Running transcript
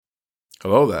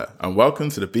Hello there, and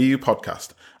welcome to the BU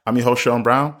podcast. I'm your host, Sean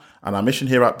Brown, and our mission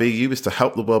here at BU is to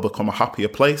help the world become a happier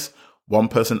place, one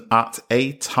person at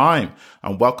a time.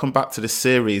 And welcome back to this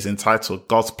series entitled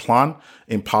God's Plan.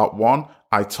 In part 1,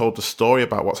 I told the story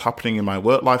about what's happening in my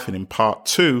work life, and in part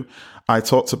 2, I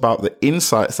talked about the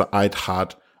insights that I'd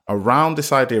had around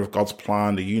this idea of God's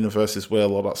plan, the universe's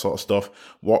will, all that sort of stuff.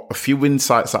 What a few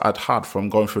insights that I'd had from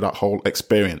going through that whole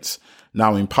experience.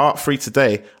 Now, in part 3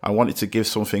 today, I wanted to give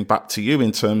something back to you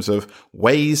in terms of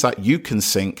ways that you can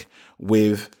sync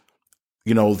with,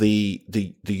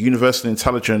 the universal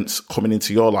intelligence coming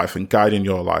into your life and guiding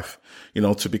your life,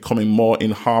 to becoming more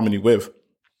in harmony with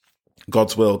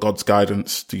God's will, God's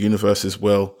guidance, the universe's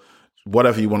will,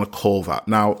 whatever you want to call that.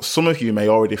 Now, some of you may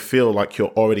already feel like you're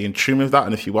already in tune with that.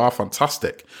 And if you are,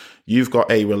 fantastic. You've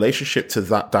got a relationship to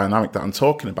that dynamic that I'm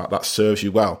talking about that serves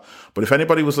you well. But if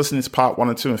anybody was listening to part 1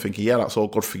 and 2 and thinking, yeah, that's all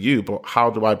good for you, but how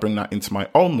do I bring that into my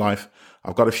own life?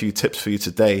 I've got a few tips for you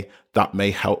today that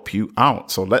may help you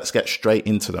out. So let's get straight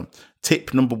into them.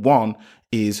 Tip number 1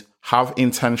 is have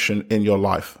intention in your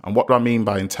life. And what do I mean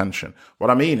by intention? What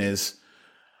I mean is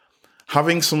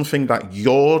having something that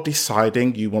you're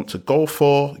deciding you want to go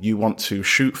for, you want to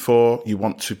shoot for, you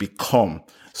want to become.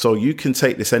 So you can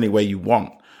take this any way you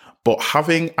want. But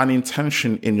having an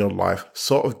intention in your life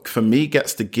sort of, for me,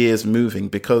 gets the gears moving,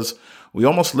 because we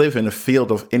almost live in a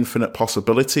field of infinite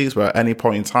possibilities where at any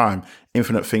point in time,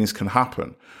 infinite things can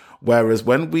happen. Whereas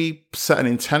when we set an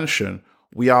intention,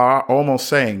 we are almost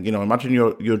saying, imagine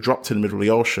you're dropped in the middle of the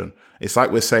ocean. It's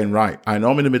like we're saying, right, I know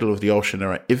I'm in the middle of the ocean.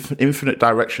 There are infinite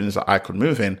directions that I could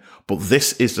move in, but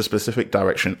this is the specific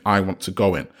direction I want to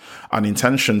go in. And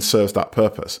intention serves that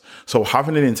purpose. So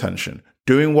having an intention,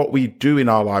 doing what we do in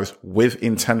our lives with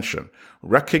intention,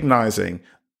 recognizing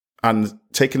and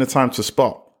taking the time to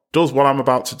spot, does what I'm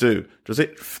about to do, does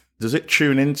it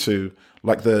tune into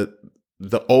like the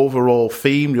overall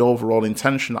theme, the overall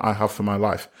intention that I have for my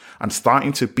life, and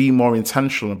starting to be more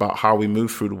intentional about how we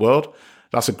move through the world?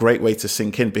 That's a great way to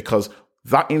sink in, because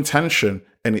that intention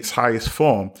in its highest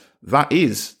form, that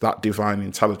is that divine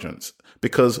intelligence.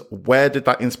 Because where did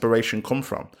that inspiration come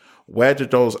from? Where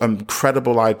did those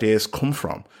incredible ideas come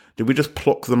from? Did we just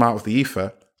pluck them out of the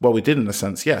ether? Well, we did in a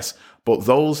sense, yes. But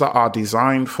those that are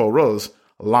designed for us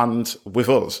land with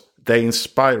us. They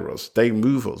inspire us. They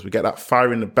move us. We get that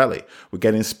fire in the belly. We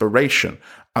get inspiration.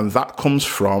 And that comes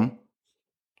from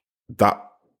that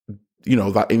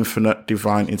infinite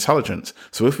divine intelligence.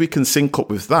 So if we can sync up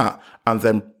with that and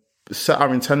then set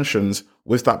our intentions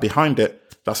with that behind it,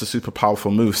 that's a super powerful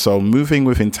move. So moving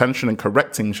with intention and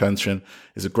correcting intention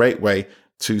is a great way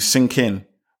to sync in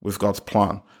with God's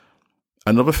plan.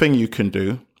 Another thing you can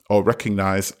do or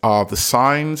recognize are the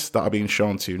signs that are being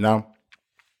shown to you. Now,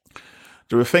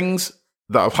 there are things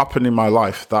that have happened in my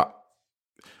life that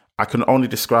I can only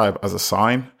describe as a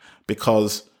sign,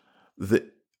 because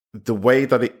the way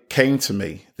that it came to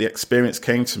me, the experience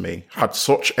came to me, had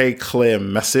such a clear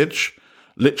message,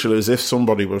 literally as if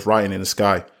somebody was writing in the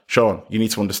sky, Sean, you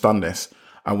need to understand this.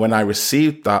 And when I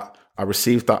received that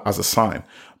as a sign.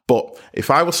 But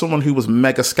if I was someone who was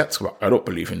mega skeptical, I don't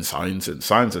believe in signs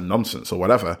and nonsense or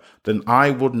whatever, then I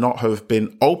would not have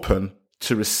been open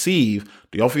to receive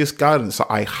the obvious guidance that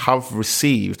I have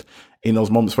received in those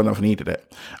moments when I've needed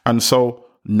it. And so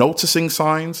noticing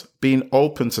signs, being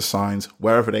open to signs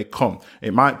wherever they come.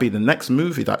 It might be the next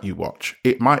movie that you watch.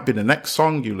 It might be the next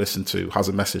song you listen to has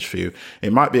a message for you.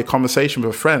 It might be a conversation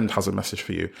with a friend has a message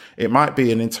for you. It might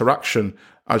be an interaction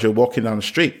as you're walking down the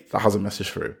street that has a message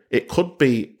for you. It could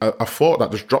be a thought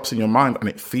that just drops in your mind and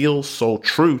it feels so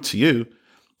true to you.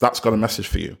 That's got a message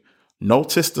for you.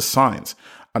 Notice the signs.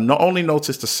 And not only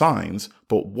notice the signs,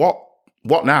 but what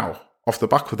now? Off the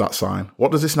back of that sign,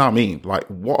 what does this now mean? Like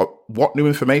what new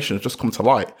information has just come to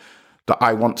light that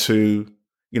I want to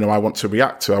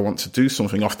react to, I want to do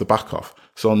something off the back of.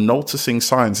 So noticing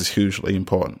signs is hugely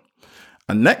important.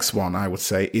 And next one I would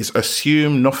say is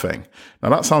assume nothing. Now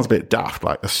that sounds a bit daft,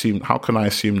 like how can I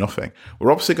assume nothing?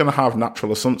 We're obviously going to have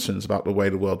natural assumptions about the way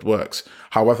the world works.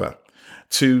 However,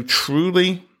 to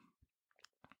truly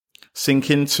sink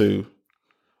into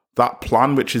that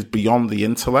plan, which is beyond the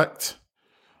intellect,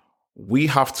 we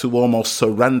have to almost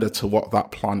surrender to what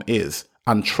that plan is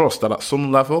and trust that at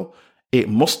some level it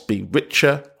must be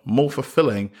richer, more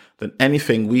fulfilling than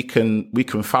anything we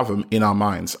can fathom in our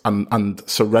minds, and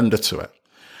surrender to it.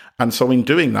 And so in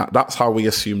doing that, that's how we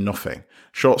assume nothing.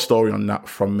 Short story on that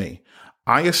from me.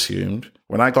 I assumed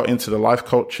when I got into the life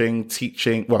coaching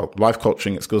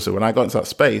exclusively, when I got into that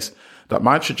space, that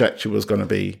my trajectory was going to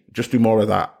be just do more of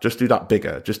that, just do that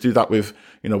bigger, just do that with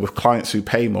clients who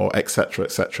pay more, etc.,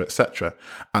 etc., etc.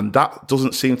 And that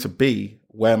doesn't seem to be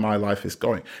where my life is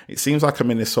going. It seems like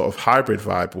I'm in this sort of hybrid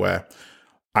vibe where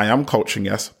I am coaching,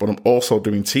 yes, but I'm also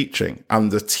doing teaching.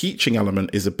 And the teaching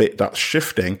element is a bit that's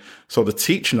shifting. So the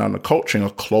teaching and the coaching are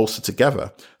closer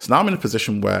together. So now I'm in a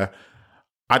position where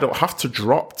I don't have to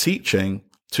drop teaching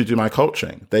to do my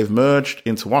coaching. They've merged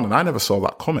into one, and I never saw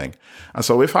that coming. And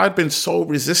so if I'd been so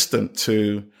resistant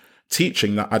to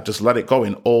teaching that I'd just let it go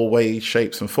in all ways,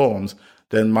 shapes, and forms,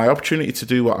 then my opportunity to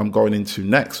do what I'm going into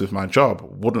next with my job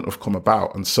wouldn't have come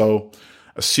about. And so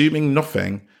assuming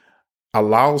nothing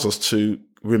allows us to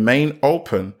remain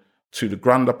open to the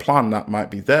grander plan that might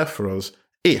be there for us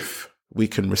if we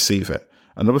can receive it.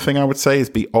 Another thing I would say is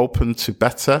be open to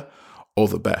better or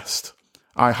the best.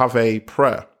 I have a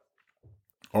prayer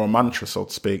or a mantra, so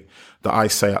to speak, that I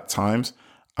say at times,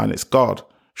 and it's, God,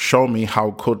 show me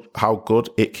how good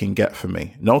it can get for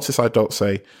me. Notice I don't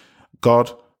say,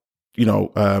 God,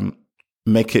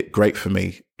 make it great for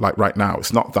me like right now.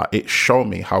 It's not that. It's show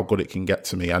me how good it can get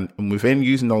to me. And within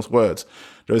using those words,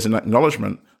 there is an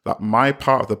acknowledgement that my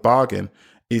part of the bargain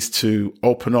is to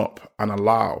open up and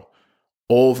allow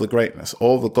all the greatness,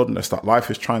 all the goodness that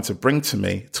life is trying to bring to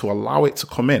me, to allow it to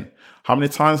come in. How many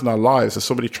times in our lives has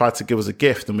somebody tried to give us a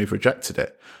gift and we've rejected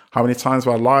it? How many times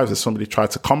in our lives has somebody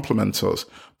tried to compliment us,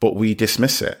 but we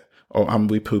dismiss it and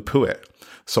we poo-poo it?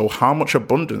 So how much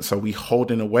abundance are we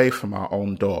holding away from our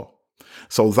own door?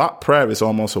 So that prayer is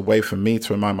almost a way for me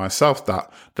to remind myself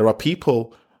that there are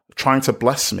people trying to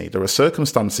bless me. There are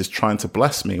circumstances trying to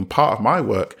bless me. And part of my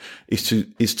work is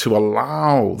to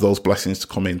allow those blessings to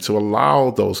come in, to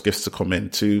allow those gifts to come in,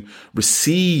 to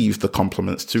receive the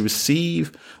compliments, to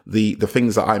receive the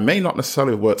things that I may not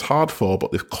necessarily have worked hard for,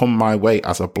 but they've come my way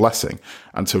as a blessing,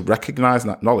 and to recognize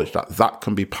and acknowledge that that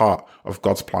can be part of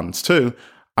God's plans too,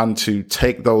 and to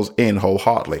take those in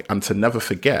wholeheartedly, and to never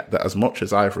forget that as much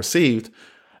as I've received,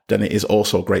 then it is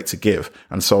also great to give.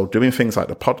 And so doing things like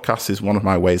the podcast is one of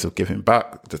my ways of giving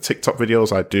back. The TikTok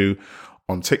videos I do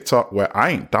on TikTok, where I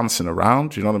ain't dancing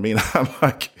around, you know what I mean? I'm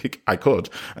like, I could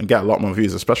and get a lot more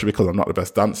views, especially because I'm not the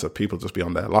best dancer. People just be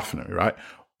on there laughing at me, right?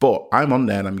 But I'm on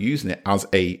there and I'm using it as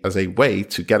a way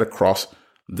to get across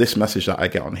this message that I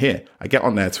get on here. I get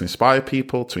on there to inspire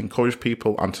people, to encourage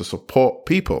people, and to support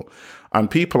people. And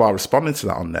people are responding to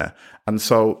that on there. And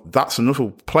so that's another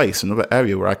place, another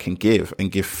area where I can give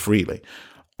and give freely.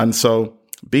 And so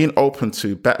being open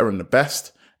to better and the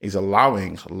best is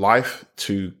allowing life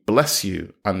to bless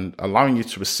you and allowing you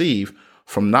to receive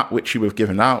from that which you have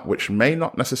given out, which may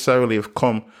not necessarily have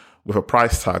come with a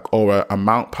price tag or an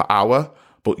amount per hour,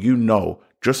 but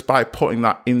just by putting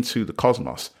that into the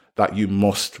cosmos, that you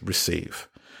must receive.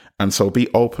 And so be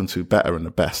open to better and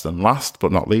the best. And last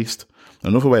but not least,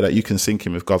 another way that you can sink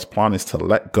in with God's plan is to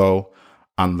let go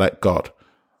and let God.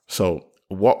 So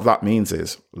what that means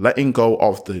is letting go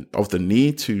of the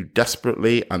need to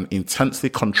desperately and intensely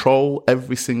control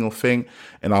every single thing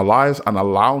in our lives, and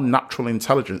allow natural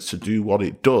intelligence to do what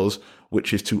it does,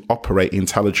 which is to operate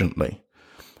intelligently.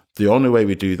 The only way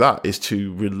we do that is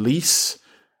to release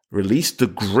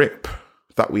the grip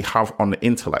that we have on the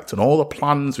intellect and all the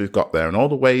plans we've got there and all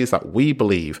the ways that we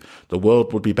believe the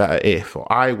world would be better if, or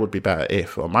I would be better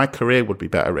if, or my career would be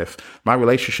better if, my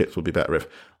relationships would be better if.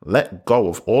 Let go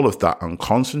of all of that and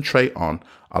concentrate on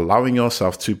allowing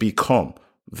yourself to become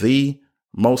the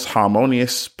most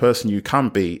harmonious person you can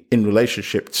be in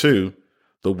relationship to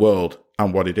the world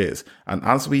and what it is. And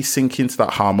as we sink into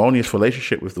that harmonious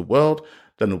relationship with the world,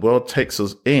 then the world takes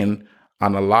us in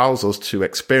and allows us to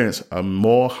experience a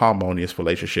more harmonious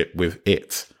relationship with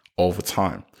it over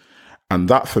time. And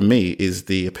that for me is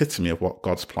the epitome of what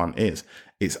God's plan is.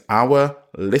 It's our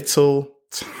little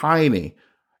tiny,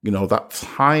 that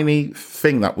tiny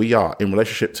thing that we are in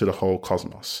relationship to the whole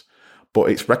cosmos.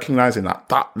 But it's recognizing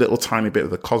that little tiny bit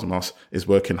of the cosmos is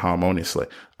working harmoniously.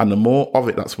 And the more of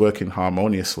it that's working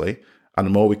harmoniously, and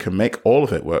the more we can make all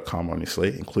of it work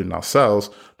harmoniously, including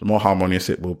ourselves, the more harmonious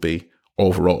it will be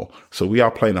overall. So we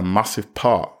are playing a massive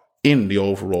part in the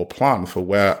overall plan for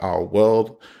where our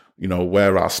world,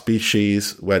 where our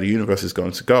species, where the universe is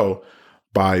going to go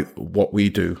by what we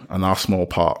do and our small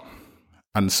part.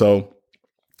 And so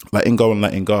letting go and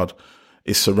letting God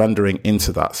is surrendering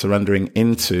into that, surrendering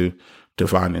into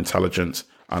divine intelligence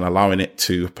and allowing it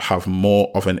to have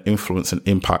more of an influence and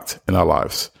impact in our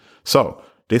lives. So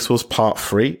this was part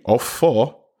 3 of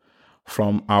 4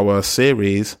 from our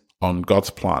series on God's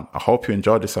plan. I hope you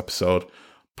enjoyed this episode.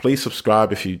 Please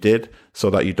subscribe if you did, so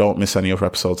that you don't miss any other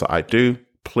episodes that I do.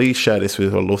 Please share this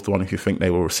with a loved one if you think they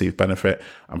will receive benefit.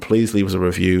 And please leave us a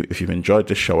review if you've enjoyed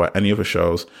this show or any other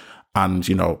shows. And,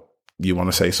 you want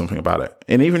to say something about it.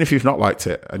 And even if you've not liked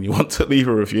it and you want to leave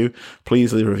a review,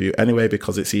 please leave a review anyway,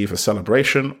 because it's either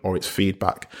celebration or it's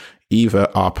feedback. Either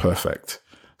are perfect.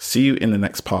 See you in the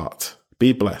next part.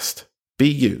 Be blessed. Be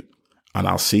you. And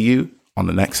I'll see you on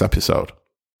the next episode.